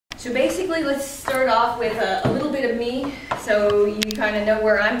So basically, let's start off with a little bit of me, so you kind of know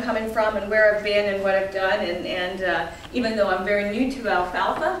where I'm coming from and where I've been and what I've done. And even though I'm very new to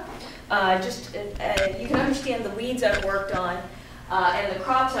alfalfa, you can understand the weeds I've worked on and the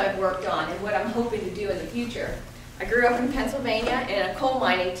crops I've worked on and what I'm hoping to do in the future. I grew up in Pennsylvania in a coal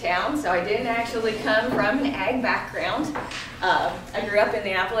mining town, so I didn't actually come from an ag background. I grew up in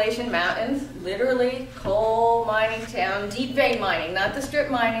the Appalachian Mountains, literally coal mining town, deep vein mining, not the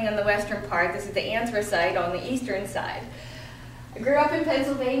strip mining on the western part. This is the anthracite on the eastern side. I grew up in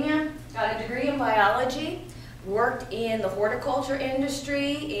Pennsylvania, got a degree in biology, worked in the horticulture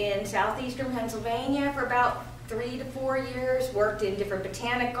industry in southeastern Pennsylvania for about 3 to 4 years, worked in different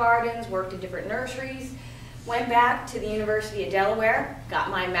botanic gardens, worked in different nurseries. Went back to the University of Delaware, got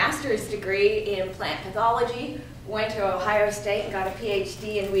my master's degree in plant pathology, went to Ohio State and got a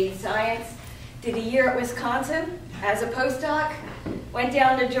PhD in weed science, did a year at Wisconsin as a postdoc, went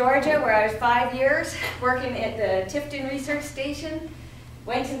down to Georgia where I was 5 years working at the Tifton Research Station,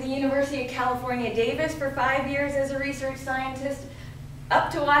 went to the University of California, Davis for 5 years as a research scientist, up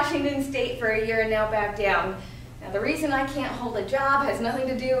to Washington State for a year and now back down. Now, the reason I can't hold a job has nothing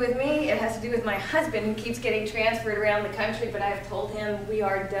to do with me. It has to do with my husband who keeps getting transferred around the country, but I have told him we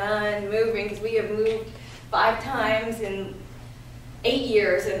are done moving because we have moved 5 times in 8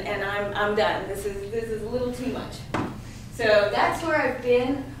 years, and I'm done. This is a little too much. So that's where I've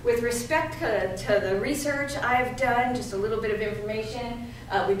been. With respect to the research I've done, just a little bit of information.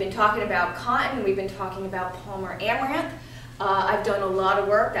 We've been talking about cotton. We've been talking about Palmer amaranth. I've done a lot of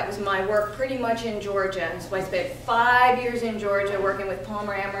work. That was my work pretty much in Georgia. So I spent 5 years in Georgia working with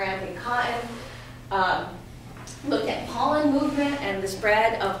Palmer amaranth and cotton. Looked at pollen movement and the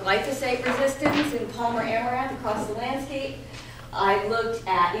spread of glyphosate resistance in Palmer amaranth across the landscape. I looked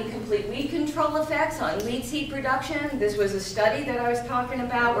at incomplete weed control effects on weed seed production. This was a study that I was talking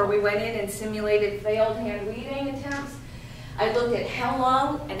about where we went in and simulated failed hand weeding attempts. I looked at how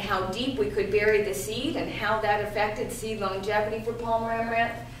long and how deep we could bury the seed and how that affected seed longevity for Palmer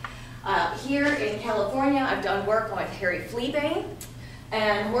amaranth. Here in California, I've done work on hairy fleabane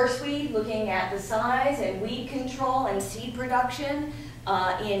and horseweed, looking at the size and weed control and seed production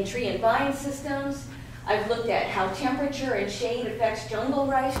in tree and vine systems. I've looked at how temperature and shade affects jungle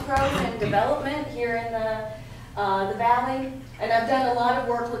rice growth and development here in the valley. And I've done a lot of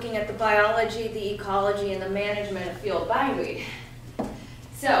work looking at the biology, the ecology, and the management of field bindweed.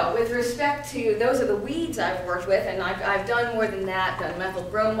 So with respect to, those are the weeds I've worked with, and I've done more than that, done methyl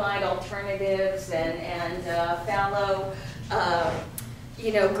bromide alternatives and fallow,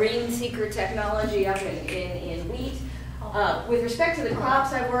 green seeker technology up in wheat. With respect to the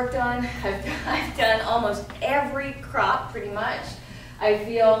crops I've worked on, I've done almost every crop pretty much. I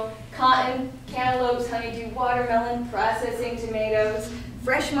feel cotton, cantaloupes, honeydew watermelon, processing tomatoes,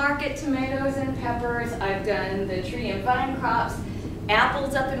 fresh market tomatoes and peppers. I've done the tree and vine crops,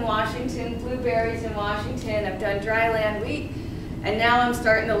 apples up in Washington, blueberries in Washington. I've done dryland wheat, and now I'm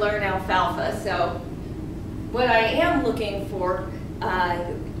starting to learn alfalfa. So what I am looking for,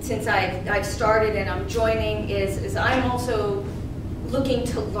 since I've started and I'm joining, is I'm also looking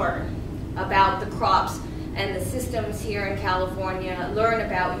to learn about the crops and the systems here in California, learn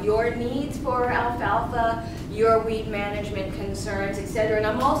about your needs for alfalfa, your weed management concerns, etc. And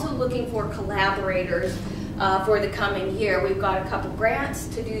I'm also looking for collaborators for the coming year. We've got a couple grants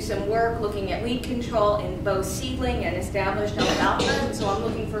to do some work looking at weed control in both seedling and established alfalfa, and so I'm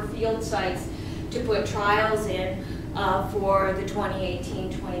looking for field sites to put trials in for the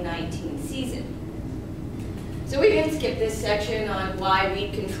 2018-2019 season. So we can skip this section on why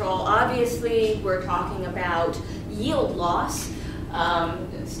weed control. Obviously, we're talking about yield loss,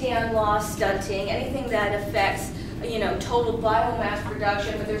 stand loss, stunting, anything that affects, total biomass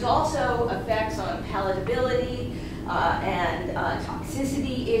production. But there's also effects on palatability and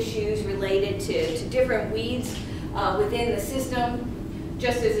toxicity issues related to different weeds within the system.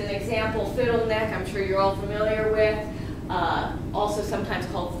 Just as an example, fiddleneck, I'm sure you're all familiar with, also sometimes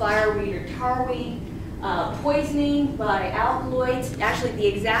called fireweed or tarweed. Poisoning by alkaloids, actually the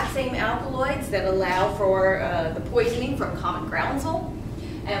exact same alkaloids that allow for the poisoning from common groundsel,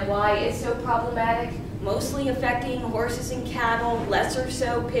 and why it's so problematic, mostly affecting horses and cattle, lesser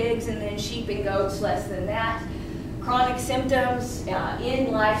so pigs, and then sheep and goats, less than that. Chronic symptoms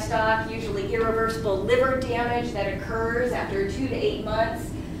in livestock, usually irreversible liver damage that occurs after 2 to 8 months,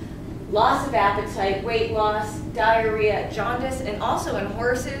 loss of appetite, weight loss, diarrhea, jaundice, and also in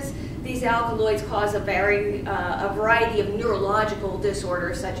horses, these alkaloids cause a variety of neurological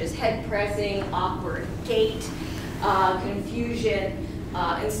disorders such as head pressing, awkward gait, confusion,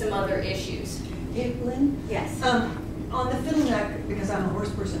 and some other issues. Hey, Lynn? Yes. On the fiddleneck, because I'm a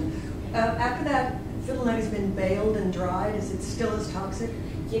horse person, after that fiddleneck has been baled and dried, is it still as toxic?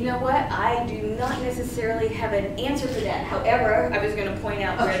 You know what? I do not necessarily have an answer for that. However, I was going to point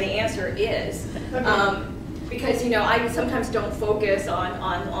out where the answer is. Okay. Because, you know, I sometimes don't focus on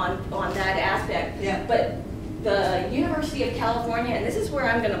that aspect. Yeah. But the University of California, and this is where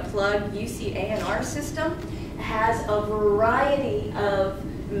I'm going to plug UCCE system, has a variety of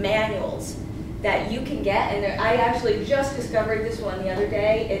manuals that you can get. And I actually just discovered this one the other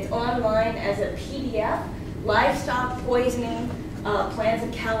day. It's online as a PDF, Livestock Poisoning Plants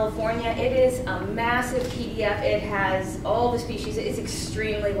of California. It is a massive PDF. It has all the species. It's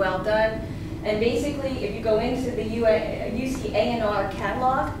extremely well done. And basically, if you go into the UCCE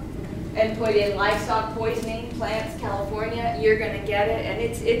catalog and put in livestock poisoning plants California, you're going to get it, and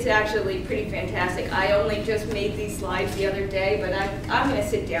it's actually pretty fantastic. I only just made these slides the other day, but I'm going to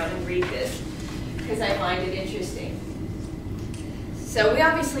sit down and read this because I find it interesting. So we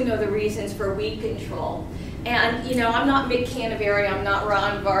obviously know the reasons for weed control. And, you know, I'm not Mick Canterbury, I'm not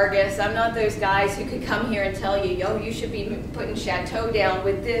Ron Vargas, I'm not those guys who could come here and tell you, yo, you should be putting Chateau down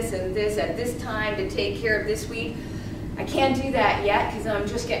with this and this at this time to take care of this weed. I can't do that yet because I'm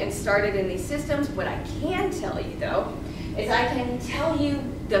just getting started in these systems. What I can tell you, though, is I can tell you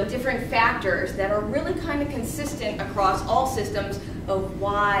the different factors that are really kind of consistent across all systems of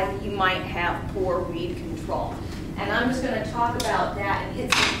why you might have poor weed control. And I'm just going to talk about that and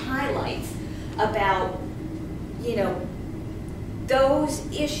hit some highlights about, you know, those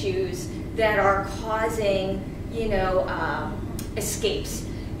issues that are causing, you know, escapes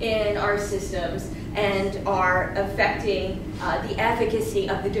in our systems and are affecting the efficacy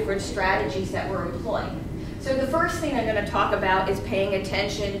of the different strategies that we're employing. So the first thing I'm going to talk about is paying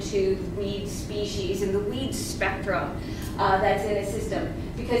attention to weed species and the weed spectrum that's in a system,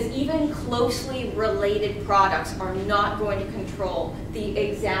 because even closely related products are not going to control the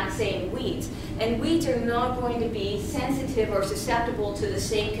exact same weeds. And weeds are not going to be sensitive or susceptible to the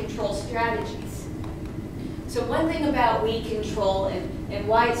same control strategies. So one thing about weed control and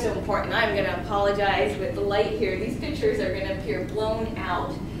why it's so important, I'm going to apologize with the light here. These pictures are going to appear blown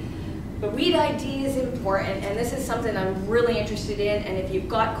out. But weed ID is important, and this is something I'm really interested in. And if you've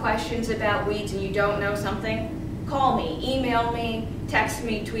got questions about weeds and you don't know something, call me, email me, text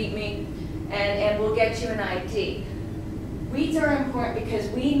me, tweet me, and we'll get you an ID. Weeds are important because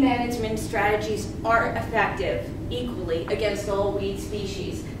weed management strategies aren't effective equally against all weed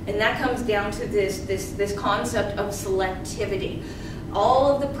species. And that comes down to this concept of selectivity.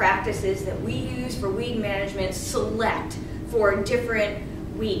 All of the practices that we use for weed management select for different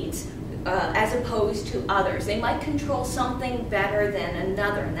weeds as opposed to others. They might control something better than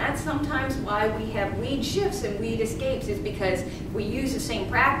another. And that's sometimes why we have weed shifts and weed escapes, is because we use the same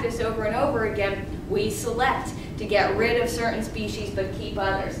practice over and over again. We select to get rid of certain species but keep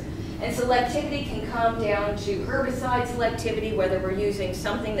others. And selectivity can come down to herbicide selectivity, whether we're using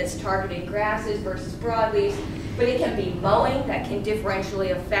something that's targeting grasses versus broadleaves, but it can be mowing that can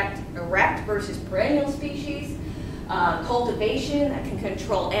differentially affect erect versus perennial species, cultivation that can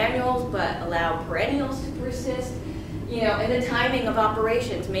control annuals but allow perennials to persist, you know, and the timing of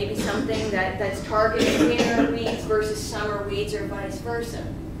operations, maybe something that's targeting winter weeds versus summer weeds or vice versa.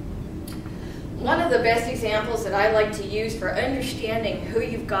 One of the best examples that I like to use for understanding who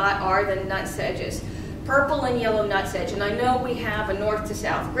you've got are the nut sedges. Purple and yellow nut sedge. And I know we have a north to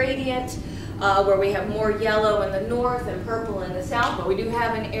south gradient where we have more yellow in the north and purple in the south, but we do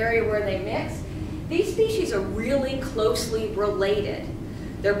have an area where they mix. These species are really closely related.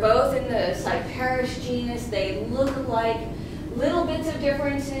 They're both in the Cyperus genus. They look alike. Little bits of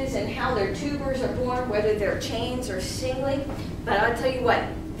differences in how their tubers are born, whether they're chains or singly. But I'll tell you what,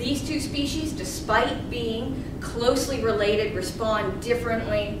 these two species, despite being closely related, respond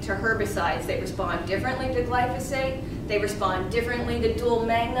differently to herbicides. They respond differently to glyphosate. They respond differently to dual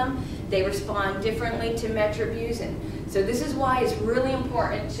magnum. They respond differently to metribuzin. So this is why it's really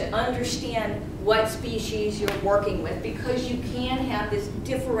important to understand what species you're working with, because you can have this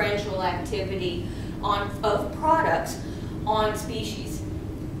differential activity of products on species.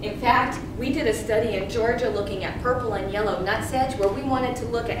 In fact, we did a study in Georgia looking at purple and yellow nut sedge, where we wanted to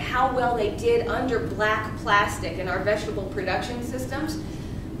look at how well they did under black plastic in our vegetable production systems.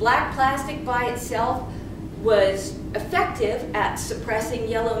 Black plastic by itself was effective at suppressing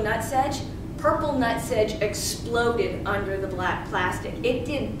yellow nut sedge. Purple nut sedge exploded under the black plastic. It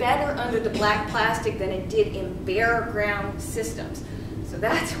did better under the black plastic than it did in bare ground systems. So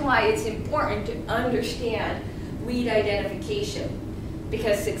that's why it's important to understand weed identification,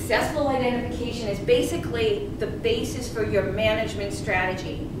 because successful identification is basically the basis for your management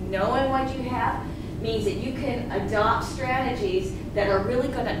strategy. Knowing what you have, means that you can adopt strategies that are really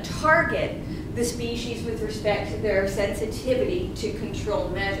going to target the species with respect to their sensitivity to control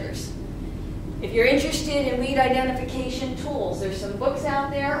measures. If you're interested in weed identification tools, there's some books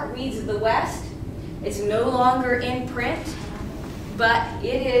out there, Weeds of the West. It's no longer in print, but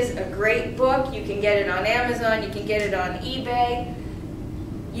it is a great book. You can get it on Amazon, you can get it on eBay.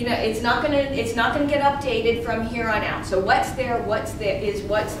 You know, it's not gonna get updated from here on out. So what's there is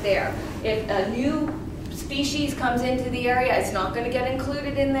what's there. If a new species comes into the area, it's not going to get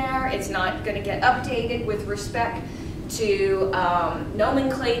included in there. It's not going to get updated with respect to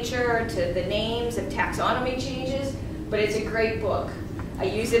nomenclature, to the names and taxonomy changes, but it's a great book. I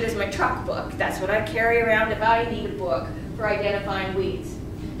use it as my truck book. That's what I carry around if I need a book for identifying weeds.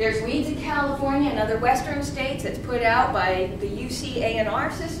 There's Weeds in California and other western states. It's put out by the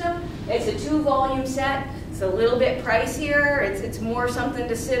UCCE system. It's a 2-volume set. It's a little bit pricier. It's more something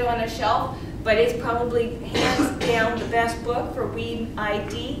to sit on a shelf, but it's probably hands down the best book for weed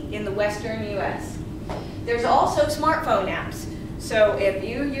ID in the western US. There's also smartphone apps. So if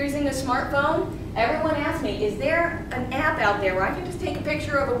you're using a smartphone, everyone asks me, is there an app out there where I can just take a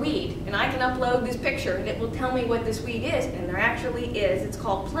picture of a weed and I can upload this picture and it will tell me what this weed is? And there actually is. It's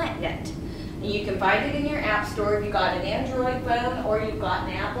called PlantNet. And you can find it in your app store if you've got an Android phone or you've got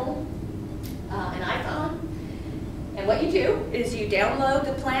an Apple, an iPhone. And what you do is you download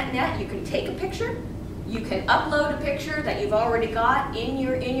the PlantNet. You can take a picture. You can upload a picture that you've already got in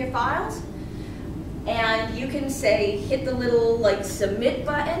your files. And you can say, hit the little like submit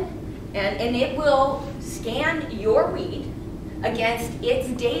button, and it will scan your weed against its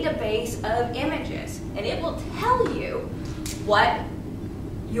database of images. And it will tell you what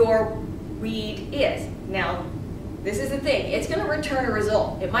your weed is. Now, this is the thing, it's going to return a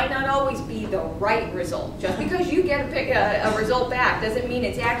result. It might not always be the right result. Just because you get a result back doesn't mean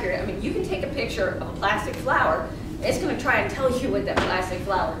it's accurate. I mean, you can take a picture of a plastic flower, and it's going to try and tell you what that plastic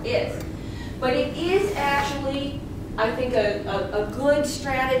flower is. But it is actually, I think, a good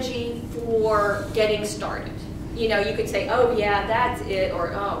strategy for getting started. You know, you could say, oh yeah, that's it,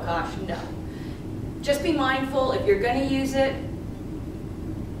 or oh gosh, no. Just be mindful if you're going to use it.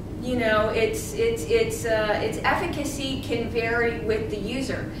 You know, its efficacy can vary with the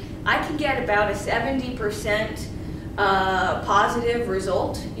user. I can get about a 70% positive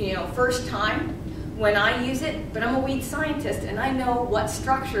result, you know, first time when I use it, but I'm a weed scientist and I know what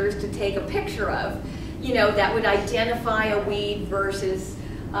structures to take a picture of, you know, that would identify a weed versus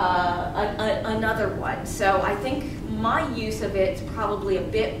another one. So I think my use of it is probably a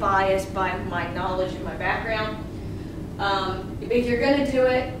bit biased by my knowledge and my background. If you're going to do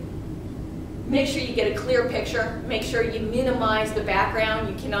it, make sure you get a clear picture. Make sure you minimize the background.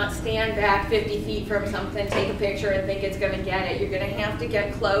 You cannot stand back 50 feet from something, take a picture and think it's going to get it. You're going to have to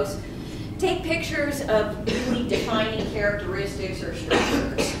get close. Take pictures of really defining characteristics or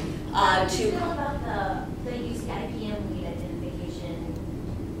structures. How do you feel about the UCIPM weed identification?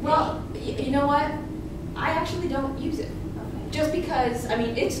 Well, you know what? I actually don't use it. Okay. Just because, I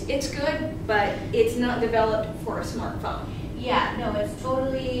mean, it's good, but it's not developed for a smartphone. Yeah, no, it's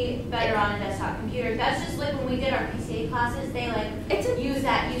totally better on a desktop computer. That's just like when we did our PCA classes, they like, use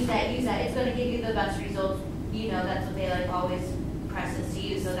that. It's going to give you the best results. You know, that's what they like always press us to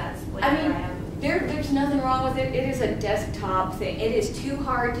use, so that's what I have. There's nothing wrong with it. It is a desktop thing. It is too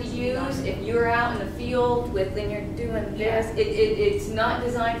hard to use if you're out in the field and you're doing this. Yeah. It's not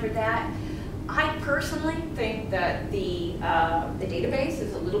designed for that. I personally think that the database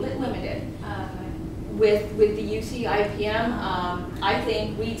is a little bit limited. With the UCIPM, I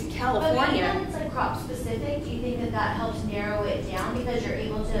think Weeds California. But even it's like crop specific, do you think that helps narrow it down because you're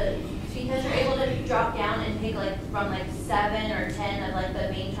able to drop down and pick like from like 7 or 10 of like the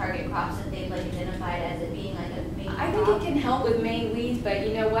main target crops that they've like identified as it being like a main crop? I think it can help with main weeds, but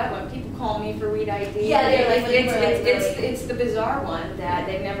you know what? When people call me for weed ID, yeah, it's the bizarre one that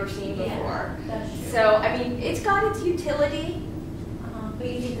they've never seen before. Yeah, that's true. So I mean, it's got its utility. But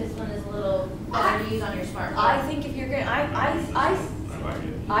you think this one is a little better to use on your smartphone? I think if you're going to,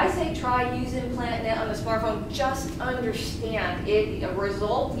 I say try using PlantNet on the smartphone. Just understand it. A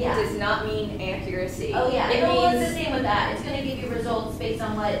result does not mean accuracy. Oh yeah, it means it's the same with that. It's going to give you results based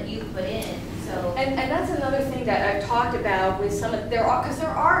on what you put in. So and that's another thing that I've talked about with some of there are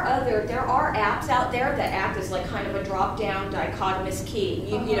apps out there that act as like kind of a drop down dichotomous key.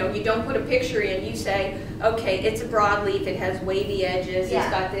 You know, you don't put a picture in. You say, okay, it's a broadleaf. It has wavy edges. It's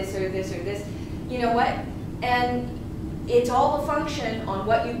got this or this or this. You know what? And it's all a function on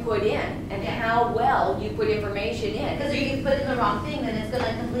what you put in and how well you put information in. Because if you put in the wrong thing, then it's going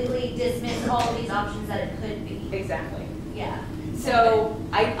to completely dismiss all of these options that it could be. Exactly. Yeah. So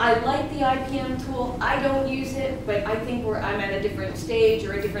I like the IPM tool. I don't use it, but I think I'm at a different stage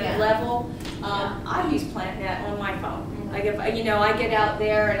or a different level. I use PlantNet on my phone. Like if I get out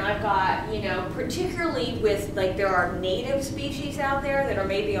there and I've got, particularly with there are native species out there that are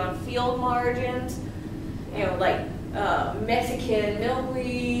maybe on field margins, like Mexican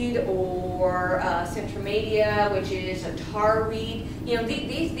milkweed or Centromedia, which is a tar weed.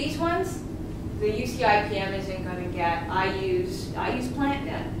 These ones, the UCIPM isn't going to get. I use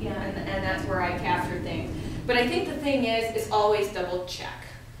PlantNet, and that's where I capture things. But I think the thing is always double check.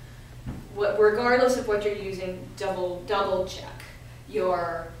 Regardless of what you're using, double check your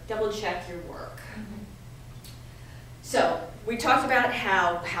work. So we talked about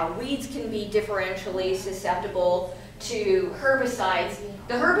how weeds can be differentially susceptible to herbicides.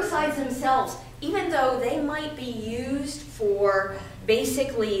 The herbicides themselves, even though they might be used for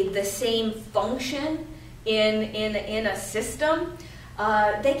basically the same function in a system,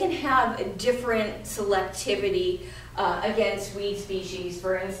 they can have a different selectivity against weed species.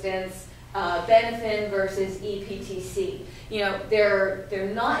 For instance, Benefin versus EPTC.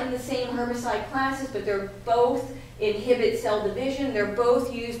 They're not in the same herbicide classes, but they're both inhibit cell division. They're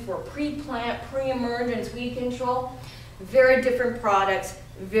both used for pre-plant, pre-emergence weed control. Very different products,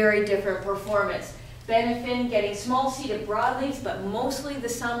 very different performance. Benefin getting small-seeded broadleaves, but mostly the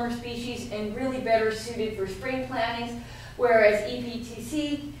summer species and really better suited for spring plantings, whereas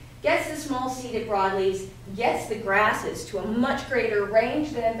EPTC gets the small-seeded broadleaves, gets the grasses to a much greater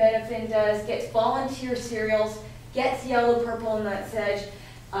range than Benefin does, gets volunteer cereals, gets yellow, purple nut sedge,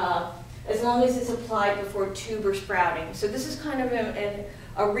 as long as it's applied before tuber sprouting. So this is kind of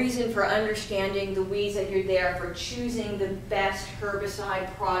a reason for understanding the weeds that you're there, for choosing the best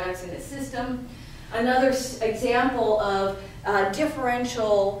herbicide products in the system. Another example of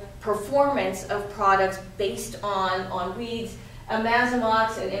differential performance of products based on weeds,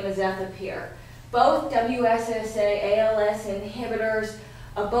 Imazamox and imazethapyr. Both WSSA, ALS inhibitors,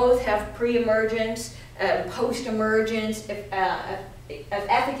 both have pre-emergence, post-emergence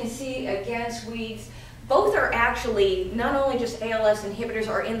efficacy against weeds. Both are actually, not only just ALS inhibitors,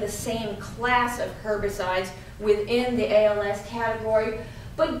 are in the same class of herbicides within the ALS category,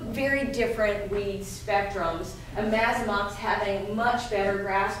 but very different weed spectrums. Imazamox having much better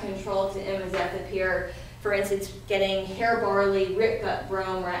grass control to imazethapyr. For instance, getting hair barley, rickgut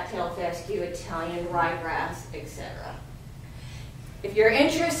brome, rat-tailed fescue, Italian ryegrass, etc. If you're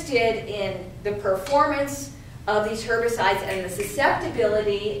interested in the performance of these herbicides and the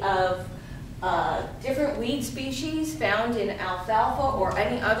susceptibility of different weed species found in alfalfa or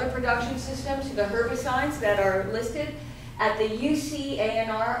any other production system to the herbicides that are listed, at the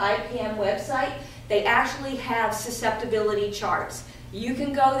UCANR IPM website, they actually have susceptibility charts. You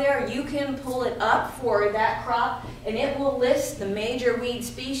can go there, you can pull it up for that crop, and it will list the major weed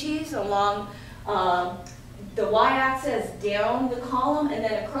species along the y-axis down the column, and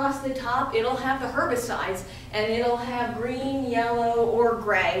then across the top it'll have the herbicides, and it'll have green, yellow, or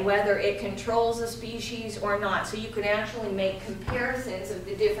gray, whether it controls a species or not. So you can actually make comparisons of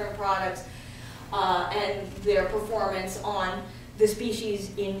the different products and their performance on the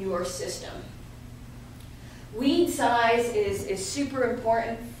species in your system. Weed size is super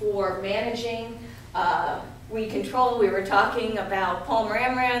important for managing weed control. We were talking about Palmer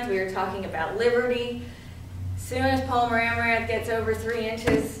amaranth, we were talking about Liberty. As soon as Palmer amaranth gets over 3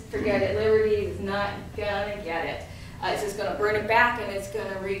 inches, forget it. Liberty is not gonna get it. It's just gonna burn it back and it's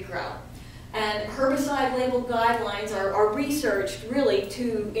gonna regrow. And herbicide label guidelines are researched really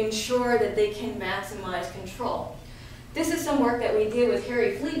to ensure that they can maximize control. This is some work that we did with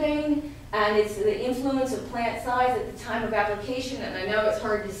hairy fleabane, and it's the influence of plant size at the time of application, and I know it's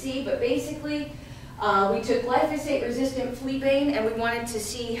hard to see, but basically we took glyphosate-resistant fleabane and we wanted to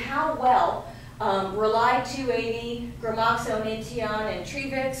see how well Rely 280, Gramoxone, Intion, and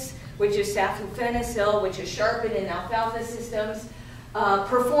Trevix, which is saflufenicil, which is sharpened in alfalfa systems,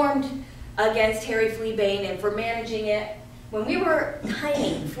 performed against hairy fleabane. And for managing it, when we were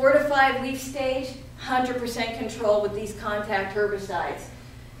tiny, 4 to 5 leaf stage, 100% control with these contact herbicides.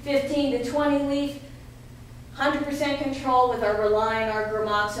 15 to 20 leaf, 100% control with our Rely and our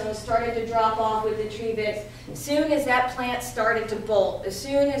Gramoxone. Started to drop off with the Trevix. As soon as that plant started to bolt, as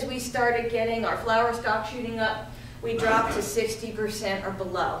soon as we started getting our flower stalk shooting up, we dropped to 60% or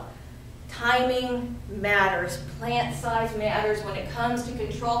below. Timing matters, plant size matters when it comes to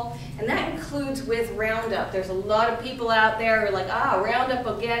control, and that includes with Roundup. There's a lot of people out there who are like, Roundup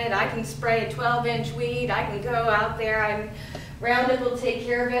will get it, I can spray a 12-inch weed, I can go out there, Roundup will take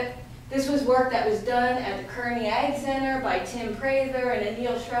care of it. This was work that was done at the Kearney Ag Center by Tim Prather and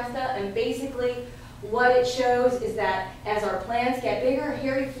Anil Shrestha, and basically what it shows is that as our plants get bigger,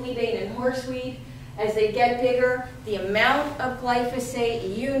 hairy fleabane and horseweed, as they get bigger, the amount of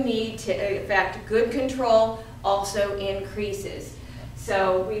glyphosate you need to effect good control also increases.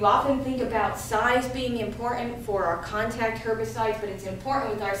 So we often think about size being important for our contact herbicides, but it's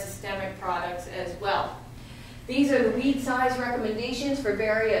important with our systemic products as well. These are the weed size recommendations for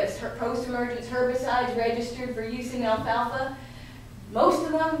various post-emergence herbicides registered for use in alfalfa. Most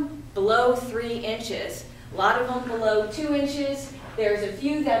of them below 3 inches. A lot of them below 2 inches. There's a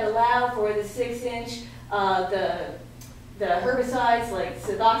few that allow for the 6-inch, the herbicides like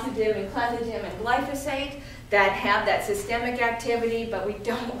siloxidin and clethodim and glyphosate that have that systemic activity, but we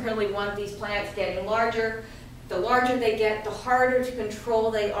don't really want these plants getting larger. The larger they get, the harder to control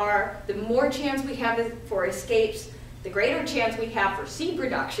they are. The more chance we have for escapes, the greater chance we have for seed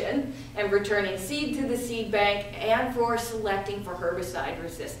production and returning seed to the seed bank and for selecting for herbicide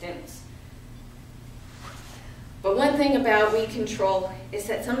resistance. But one thing about weed control is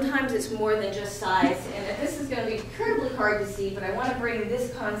that sometimes it's more than just size, and this is going to be incredibly hard to see, but I want to bring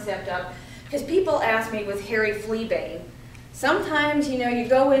this concept up because people ask me with hairy fleabane. Sometimes, you know, you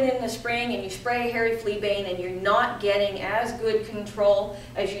go in the spring and you spray hairy fleabane and you're not getting as good control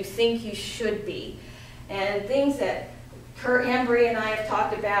as you think you should be. And things that Kurt Embry and I have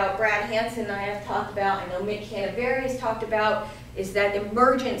talked about, Brad Hansen and I have talked about, I know Mick Canaveri has talked about, is that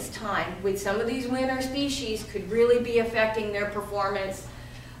emergence time with some of these winter species could really be affecting their performance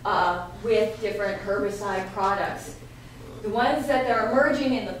with different herbicide products. The ones that are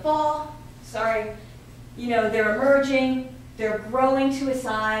emerging in the fall, you know, they're emerging, they're growing to a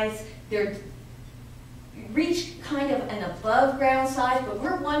size, they're reached kind of an above ground size, but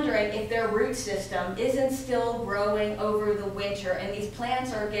we're wondering if their root system isn't still growing over the winter, and these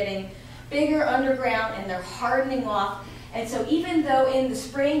plants are getting bigger underground and they're hardening off. And so even though in the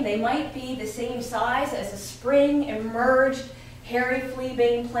spring they might be the same size as a spring emerged hairy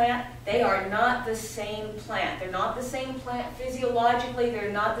fleabane plant, they are not the same plant. They're not the same plant physiologically,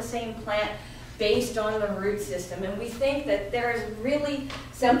 they're not the same plant based on the root system. And we think that there is really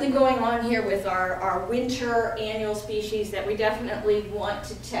something going on here with our winter annual species that we definitely want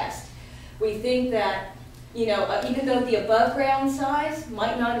to test. We think that, you know, even though the above ground size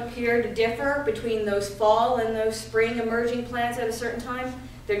might not appear to differ between those fall and those spring emerging plants at a certain time,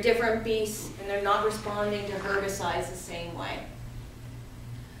 they're different beasts and they're not responding to herbicides the same way.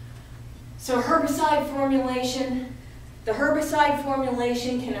 So herbicide formulation. The herbicide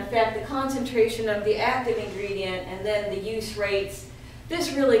formulation can affect the concentration of the active ingredient and then the use rates.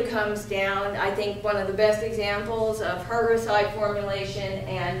 This really comes down, I think one of the best examples of herbicide formulation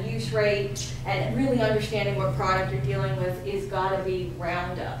and use rate and really understanding what product you're dealing with is got to be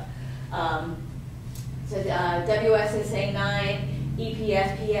Roundup. WSSA9,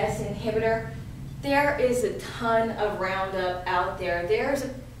 EPSPS inhibitor. There is a ton of Roundup out there. There's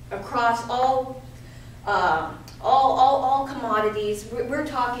across all commodities. We're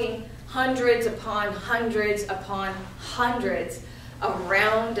talking hundreds upon hundreds upon hundreds of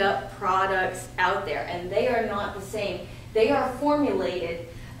Roundup products out there, and they are not the same. They are formulated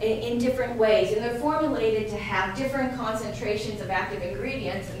in different ways, and they're formulated to have different concentrations of active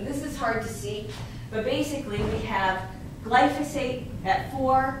ingredients, and this is hard to see, but basically we have glyphosate at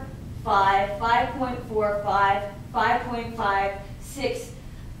 4, 5, 5.45, 5.5, 6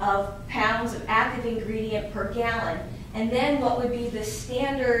 of pounds of active ingredient per gallon, and then what would be the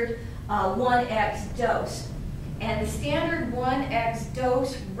standard 1x dose. And the standard 1x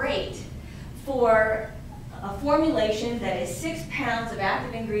dose rate for a formulation that is 6 pounds of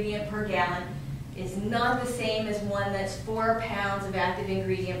active ingredient per gallon is not the same as one that's 4 pounds of active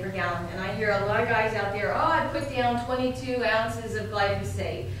ingredient per gallon. And I hear a lot of guys out there, oh, I put down 22 ounces of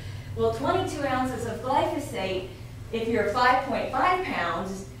glyphosate. Well, 22 ounces of glyphosate, if you're 5.5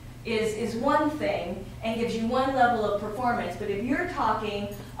 pounds, is one thing and gives you one level of performance. But if you're talking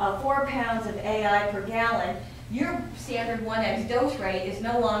 4 pounds of AI per gallon, your standard 1x dose rate is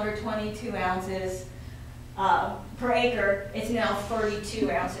no longer 22 ounces per acre, it's now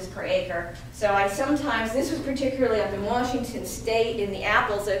 32 ounces per acre. So I sometimes, this was particularly up in Washington State in the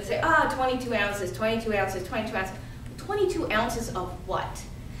apples, I'd say, 22 ounces, 22 ounces, 22 ounces. 22 ounces of what?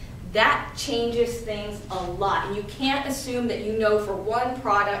 That changes things a lot. And you can't assume that you know for one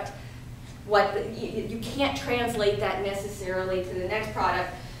product what, you can't translate that necessarily to the next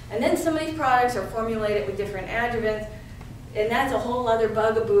product. And then some of these products are formulated with different adjuvants, and that's a whole other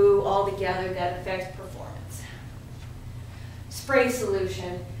bugaboo altogether that affects performance. Spray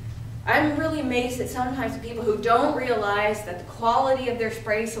solution. I'm really amazed at sometimes people who don't realize that the quality of their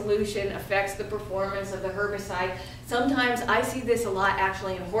spray solution affects the performance of the herbicide. Sometimes I see this a lot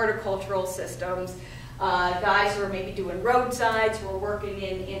actually in horticultural systems. Guys who are maybe doing roadsides, who are working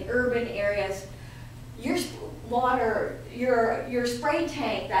in urban areas. Your water, your spray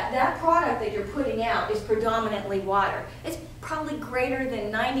tank, that product that you're putting out is predominantly water. It's probably greater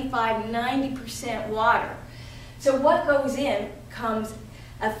than 95–90% water. So what goes in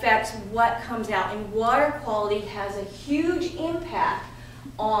affects what comes out, and water quality has a huge impact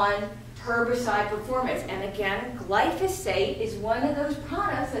on herbicide performance. And again, glyphosate is one of those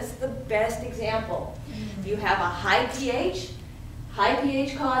products that's the best example. You have a high pH. High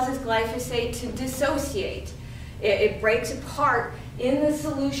pH causes glyphosate to dissociate. It breaks apart in the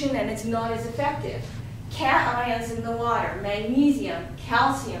solution and it's not as effective. Cat ions in the water, magnesium,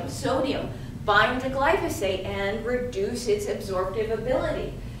 calcium, sodium, bind to glyphosate and reduce its absorptive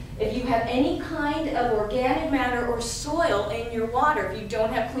ability. If you have any kind of organic matter or soil in your water, if you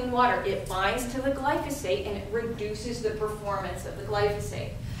don't have clean water, it binds to the glyphosate and it reduces the performance of the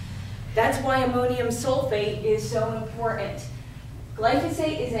glyphosate. That's why ammonium sulfate is so important.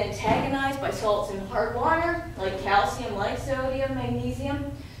 Glyphosate is antagonized by salts in hard water, like calcium, like sodium,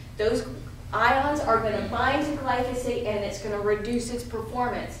 magnesium. Those ions are going to bind to glyphosate and it's going to reduce its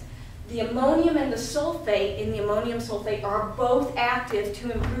performance. The ammonium and the sulfate in the ammonium sulfate are both active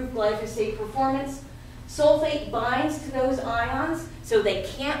to improve glyphosate performance. Sulfate binds to those ions, so they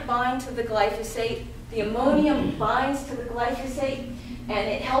can't bind to the glyphosate. The ammonium binds to the glyphosate, and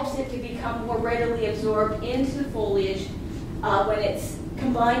it helps it to become more readily absorbed into the foliage when it's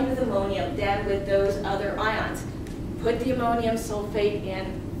combined with ammonium than with those other ions. Put the ammonium sulfate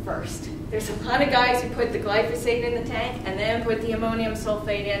in first. There's a lot of guys who put the glyphosate in the tank and then put the ammonium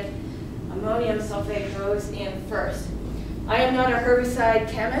sulfate in. Ammonium sulfate goes in first. I am not a herbicide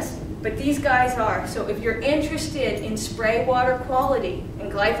chemist, but these guys are. So if you're interested in spray water quality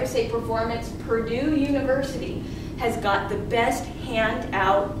and glyphosate performance, Purdue University has got the best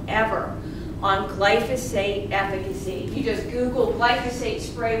handout ever on glyphosate efficacy. You just Google glyphosate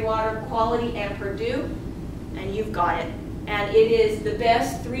spray water quality and Purdue, and you've got it. And it is the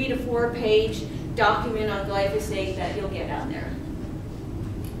best 3 to 4 page document on glyphosate that you'll get out there.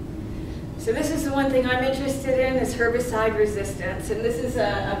 So this is the one thing I'm interested in, is herbicide resistance. And this is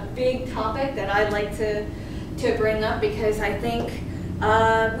a big topic that I'd like to bring up because I think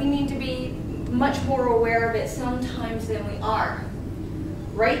we need to be much more aware of it sometimes than we are.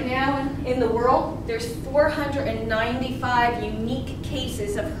 Right now in the world, there's 495 unique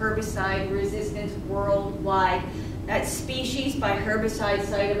cases of herbicide resistance worldwide. That's species by herbicide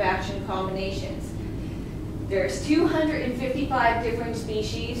site of action combinations. There's 255 different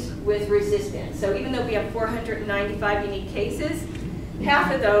species with resistance. So even though we have 495 unique cases,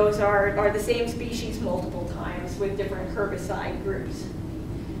 half of those are the same species multiple times with different herbicide groups.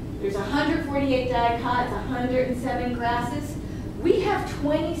 There's 148 dicots, 107 grasses. We have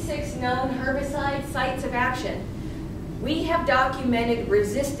 26 known herbicide sites of action. We have documented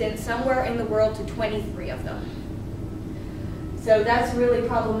resistance somewhere in the world to 23 of them. So that's really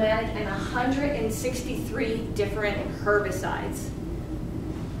problematic, and 163 different herbicides.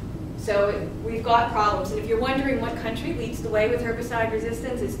 So we've got problems. And if you're wondering what country leads the way with herbicide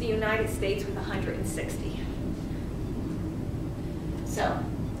resistance, it's the United States with 160. So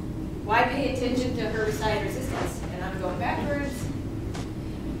why pay attention to herbicide resistance? And I'm going backwards.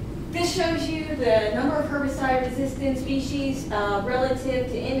 This shows you the number of herbicide-resistant species relative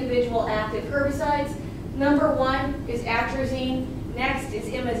to individual active herbicides. Number 1 is atrazine. Next is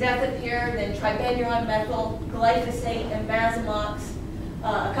imazethapyr, then tribenulone methyl, glyphosate, and mazamox.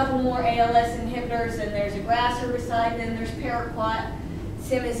 A couple more ALS inhibitors, and there's a grass herbicide, then there's paraquat,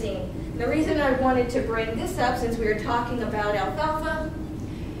 simazine. The reason I wanted to bring this up, since we were talking about alfalfa,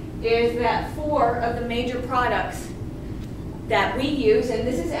 is that 4 of the major products that we use, and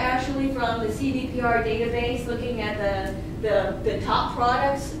this is actually from the CVPR database looking at the top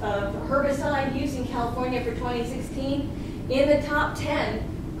products of herbicide use in California for 2016. In the top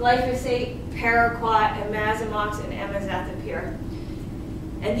 10, glyphosate, paraquat, and mazamox, and imazethapyr.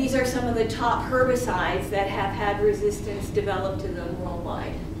 And these are some of the top herbicides that have had resistance developed to them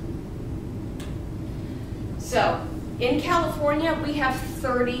worldwide. So, in California, we have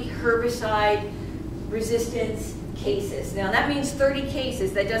 30 herbicide resistance cases. Now that means 30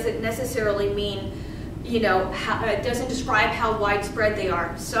 cases. That doesn't necessarily mean, it doesn't describe how widespread they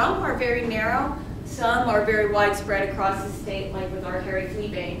are. Some are very narrow, some are very widespread across the state, like with our hairy flea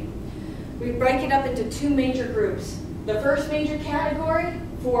bane. We break it up into 2 major groups. The first major category,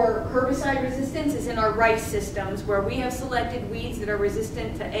 for herbicide resistance is in our rice systems, where we have selected weeds that are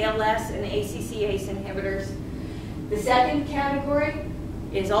resistant to ALS and ACCase inhibitors. The second category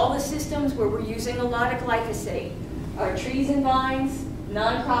is all the systems where we're using a lot of glyphosate. Our trees and vines,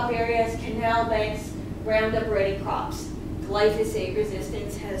 non-crop areas, canal banks, Roundup-ready crops. Glyphosate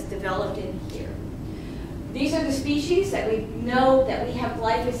resistance has developed in here. These are the species that we know that we have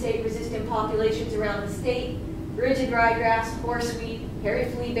glyphosate-resistant populations around the state: rigid ryegrass, horseweed, hairy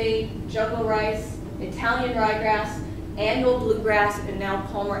fleabane, jungle rice, Italian ryegrass, annual bluegrass, and now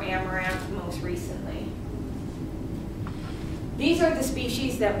Palmer amaranth most recently. These are the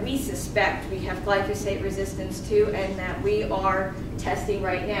species that we suspect we have glyphosate resistance to and that we are testing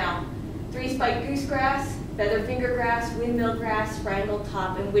right now: three-spiked goosegrass, feather fingergrass, windmill grass,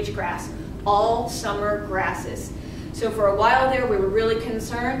 sprangletop, and witchgrass, all summer grasses. So for a while there, we were really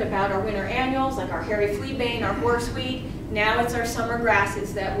concerned about our winter annuals, like our hairy fleabane, our horseweed. Now it's our summer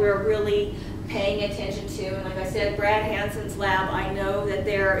grasses that we're really paying attention to. And like I said, Brad Hansen's lab, I know that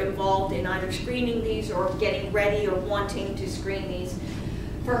they're involved in either screening these or getting ready or wanting to screen these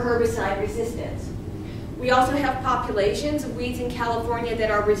for herbicide resistance. We also have populations of weeds in California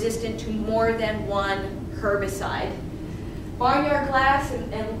that are resistant to more than one herbicide. Barnyard grass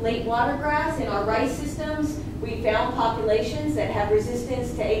and late water grass in our rice systems, we found populations that have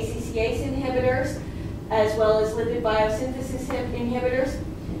resistance to ACCase inhibitors as well as lipid biosynthesis inhibitors.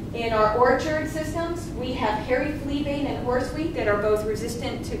 In our orchard systems, we have hairy fleabane and horseweed that are both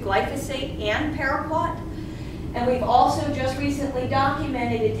resistant to glyphosate and paraquat. And we've also just recently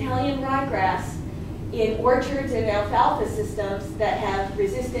documented Italian ryegrass in orchards and alfalfa systems that have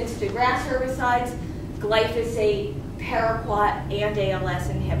resistance to grass herbicides, glyphosate, paraquat, and ALS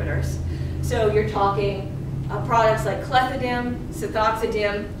inhibitors. So you're talking products like clethodim,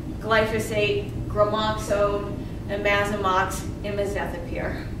 sethoxydim, glyphosate, gramoxone, imazamox,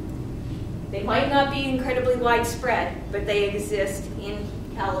 imazethapyr. They might not be incredibly widespread, but they exist in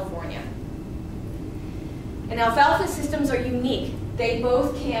California. And alfalfa systems are unique. They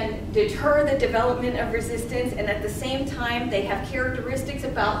both can deter the development of resistance, and at the same time, they have characteristics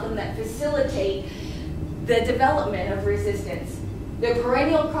about them that facilitate the development of resistance. They're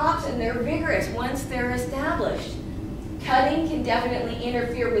perennial crops and they're vigorous once they're established. Cutting can definitely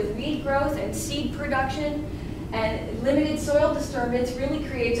interfere with weed growth and seed production, and limited soil disturbance really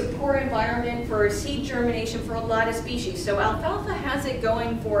creates a poor environment for seed germination for a lot of species. So alfalfa has it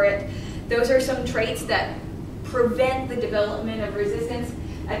going for it. Those are some traits that prevent the development of resistance.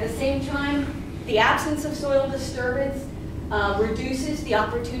 At the same time, the absence of soil disturbance reduces the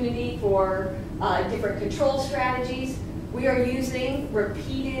opportunity for different control strategies. We are using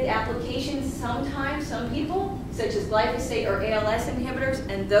repeated applications sometimes, some people, such as glyphosate or ALS inhibitors,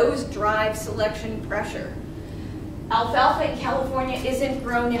 and those drive selection pressure. Alfalfa in California isn't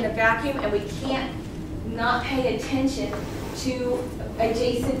grown in a vacuum, and we can't not pay attention to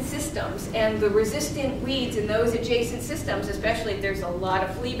adjacent systems and the resistant weeds in those adjacent systems, especially if there's a lot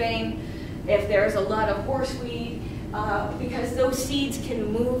of fleabane, if there's a lot of horseweed, because those seeds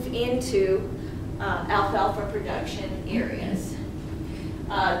can move into alfalfa production areas.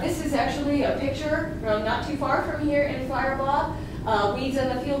 This is actually a picture from not too far from here in Firebaugh, weeds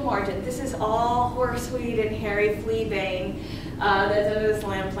on the field margin. This is all horseweed and hairy fleabane that's under the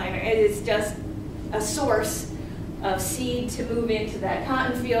slam planter. It is just a source of seed to move into that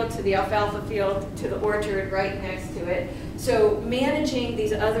cotton field, to the alfalfa field, to the orchard right next to it. So managing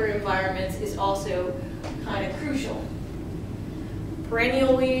these other environments is also kind of crucial.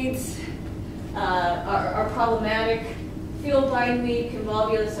 Perennial weeds are problematic. Field bindweed,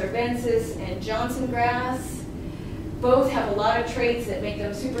 Convolvulus arvensis, and Johnson grass both have a lot of traits that make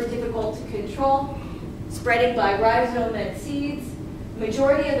them super difficult to control. Spreading by rhizome and seeds.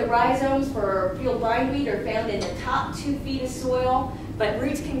 Majority of the rhizomes for field bindweed are found in the top 2 feet of soil, but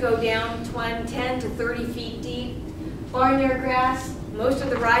roots can go down 10 to 30 feet deep. Barnyard grass, most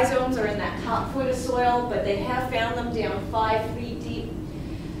of the rhizomes are in that top foot of soil, but they have found them down 5 feet deep.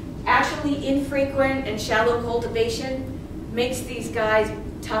 Actually, infrequent and shallow cultivation makes these guys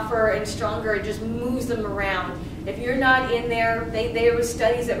tougher and stronger. It just moves them around. If you're not in there, there was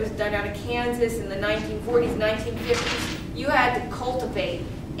studies that was done out of Kansas in the 1940s, 1950s. You had to cultivate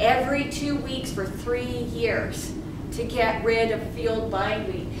every 2 weeks for 3 years to get rid of field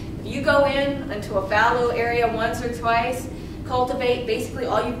bindweed. If you go into a fallow area once or twice, cultivate, basically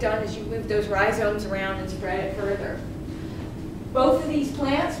all you've done is you move those rhizomes around and spread it further. Both of these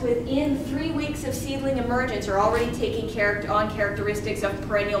plants, within 3 weeks of seedling emergence, are already taking on characteristics of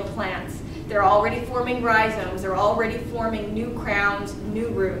perennial plants. They're already forming rhizomes, they're already forming new crowns, new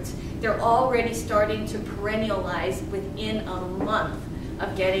roots. They're already starting to perennialize within a month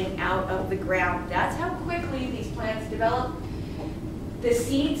of getting out of the ground. That's how quickly these plants develop. The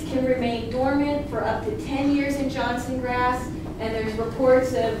seeds can remain dormant for up to 10 years in Johnson grass, and there's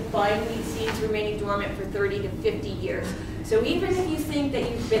reports of bindweed seeds remaining dormant for 30 to 50 years. So even if you think that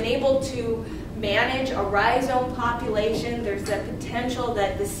you've been able to manage a rhizome population, there's the potential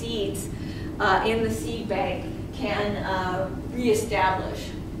that the seeds in the seed bank can reestablish.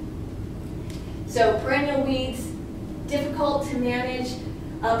 So perennial weeds, difficult to manage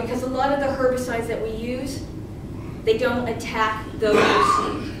because a lot of the herbicides that we use, they don't attack those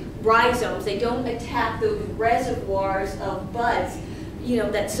rhizomes. They don't attack those reservoirs of buds,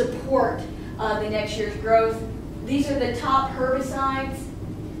 that support the next year's growth. These are the top herbicides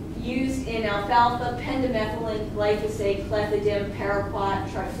used in alfalfa: pendimethalin, glyphosate, clethodim, paraquat,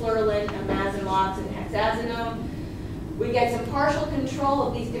 trifluralin, imazamox, and hexazinone. We get some partial control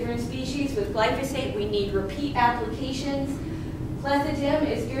of these different species. With glyphosate, we need repeat applications. Clethodim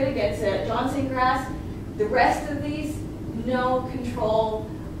is good against Johnson grass. The rest of these, no control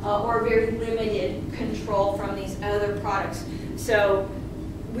or very limited control from these other products. So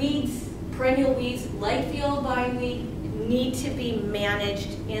weeds, perennial weeds, light field bindweed, need to be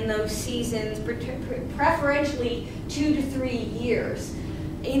managed in those seasons, preferentially 2 to 3 years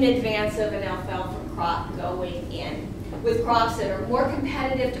in advance of an alfalfa crop going in. With crops that are more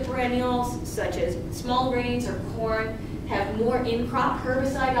competitive to perennials, such as small grains or corn, have more in-crop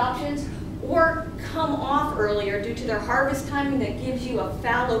herbicide options, or come off earlier due to their harvest timing that gives you a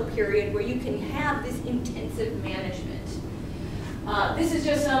fallow period where you can have this intensive management. This is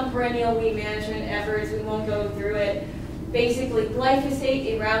just some perennial weed management efforts. We won't go through it. Basically, glyphosate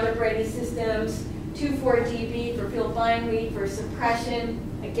in Roundup Ready systems, 2,4-DB for field bindweed for suppression.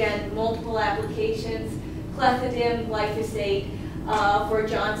 Again, multiple applications. Clethodim, glyphosate for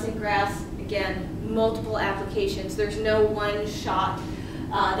Johnson grass. Again, multiple applications. There's no one shot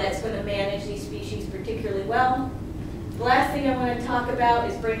that's going to manage these species particularly well. The last thing I want to talk about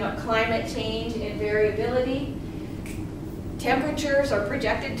is bring up climate change and variability. Temperatures are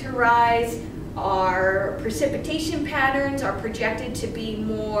projected to rise. Our precipitation patterns are projected to be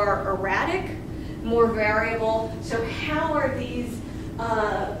more erratic, more variable. So how are these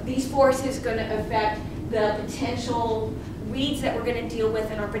forces going to affect the potential weeds that we're going to deal with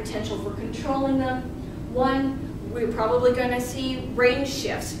and our potential for controlling them? One, we're probably going to see range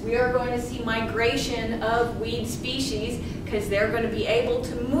shifts. We are going to see migration of weed species because they're going to be able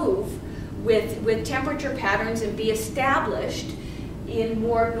to move with temperature patterns and be established in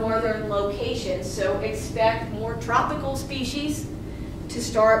more northern locations. So expect more tropical species to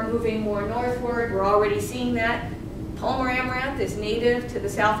start moving more northward. We're already seeing that. Palmer amaranth is native to the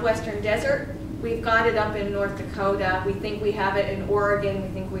southwestern desert. We've got it up in North Dakota. We think we have it in Oregon. We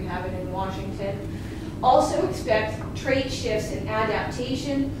think we have it in Washington. Also expect trait shifts and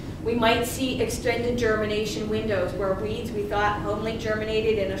adaptation. We might see extended germination windows where weeds we thought only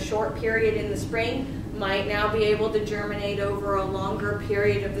germinated in a short period in the spring might now be able to germinate over a longer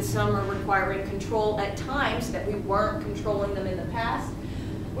period of the summer, requiring control at times that we weren't controlling them in the past.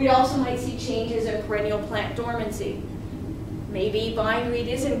 We also might see changes in perennial plant dormancy. Maybe bindweed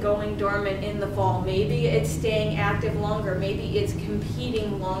isn't going dormant in the fall. Maybe it's staying active longer. Maybe it's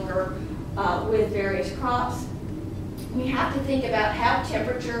competing longer with various crops. We have to think about how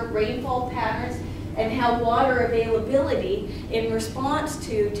temperature, rainfall patterns, and how water availability in response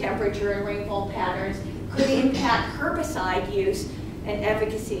to temperature and rainfall patterns could impact herbicide use and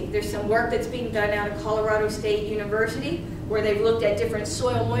efficacy. There's some work that's being done out of Colorado State University where they've looked at different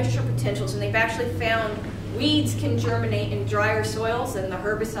soil moisture potentials, and they've actually found weeds can germinate in drier soils and the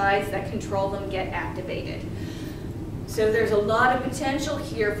herbicides that control them get activated. So there's a lot of potential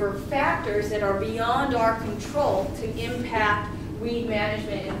here for factors that are beyond our control to impact weed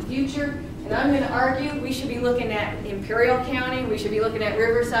management in the future. And I'm going to argue we should be looking at Imperial County, we should be looking at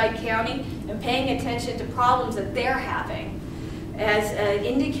Riverside County, and paying attention to problems that they're having as an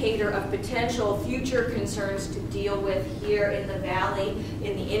indicator of potential future concerns to deal with here in the valley,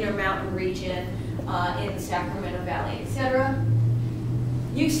 in the Intermountain region, in the Sacramento Valley, etc.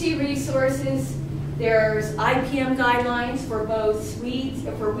 UC resources. There's IPM guidelines for both weed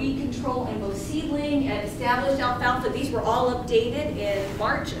control and both seedling and established alfalfa. These were all updated in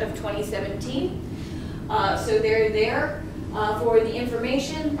March of 2017. So they're there for the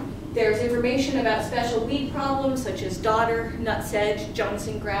information. There's information about special weed problems such as dodder, nutsedge,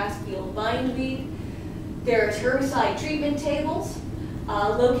 Johnson grass, field bindweed. There's herbicide treatment tables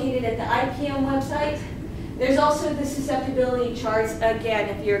located at the IPM website. There's also the susceptibility charts. Again,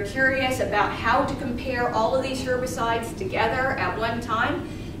 if you're curious about how to compare all of these herbicides together at one time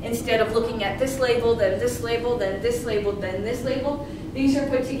instead of looking at this label, then this label, then this label, then this label. These are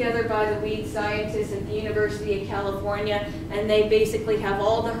put together by the weed scientists at the University of California, and they basically have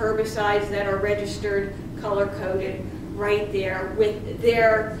all the herbicides that are registered, color-coded right there with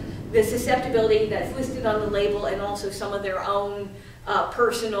the susceptibility that's listed on the label, and also some of their own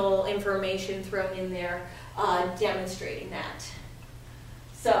personal information thrown in there demonstrating that.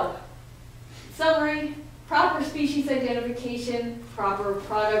 So, summary, proper species identification, proper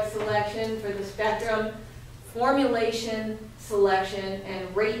product selection for the spectrum, formulation, selection,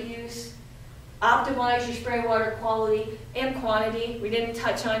 and rate use. Optimize your spray water quality and quantity. We didn't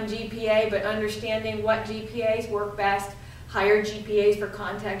touch on GPA, but understanding what GPAs work best. Higher GPAs for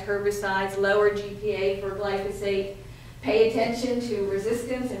contact herbicides, lower GPA for glyphosate. Pay attention to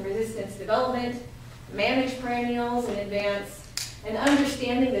resistance and resistance development. Manage perennials in advance. And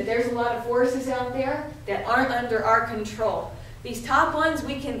understanding that there's a lot of forces out there that aren't under our control. These top ones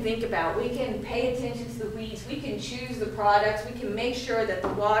we can think about. We can pay attention to the weeds. We can choose the products. We can make sure that the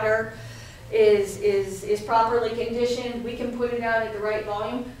water is properly conditioned. We can put it out at the right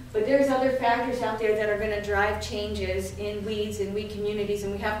volume. But there's other factors out there that are going to drive changes in weeds and weed communities,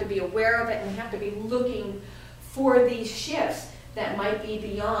 and we have to be aware of it, and we have to be looking for these shifts that might be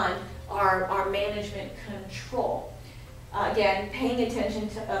beyond our management control. Again, paying attention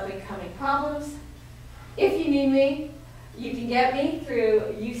to up-and-coming problems. If you need me, you can get me through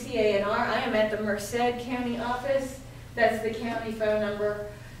UCCE. I am at the Merced County office. That's the county phone number.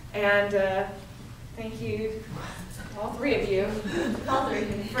 And thank you, all three of you,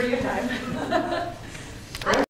 for your time.